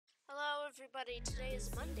everybody, today is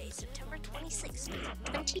Monday, September 26th,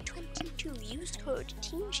 2022. Use code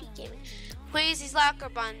TeamGGaming. QUEASY's Locker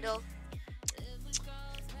Bundle.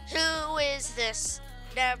 Who is this?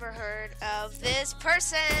 Never heard of this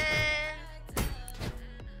person.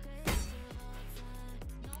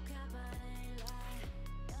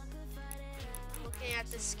 Looking at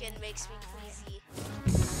this skin makes me queasy.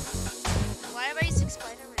 Why am I using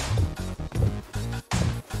Spider-Man?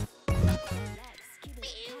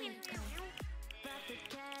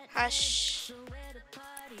 Hush.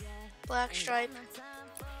 Black Stripe.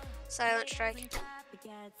 Silent Strike.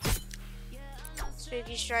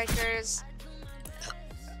 Spooky Strikers.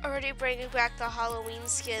 Already bringing back the Halloween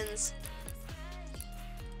skins.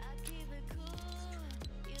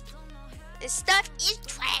 This stuff is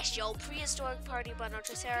trash, yo. Prehistoric Party Bundle.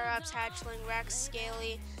 Triceratops, Hatchling, Rex,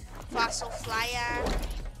 Scaly, Fossil Flyer,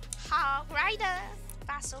 Hog Rider,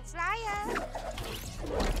 Fossil Flyer.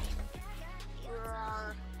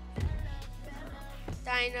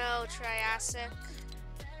 Dino, Triassic,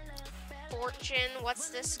 Fortune, what's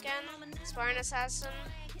this skin? Spartan Assassin,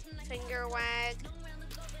 Finger Wag,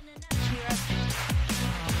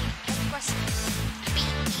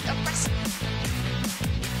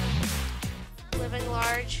 Living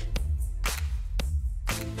Large,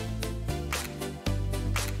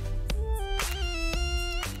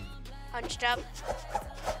 Hunched Up,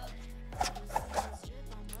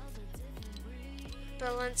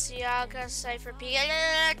 Balenciaga, Cypher P.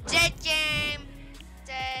 Dead game!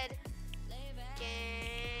 Dead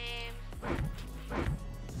game.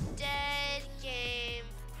 Dead game.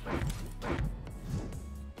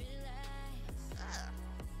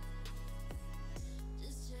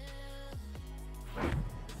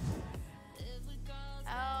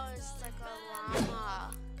 Oh, it's like a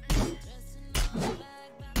llama.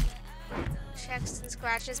 Checks and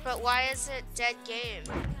scratches, but why is it dead game?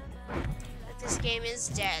 This game is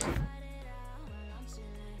dead.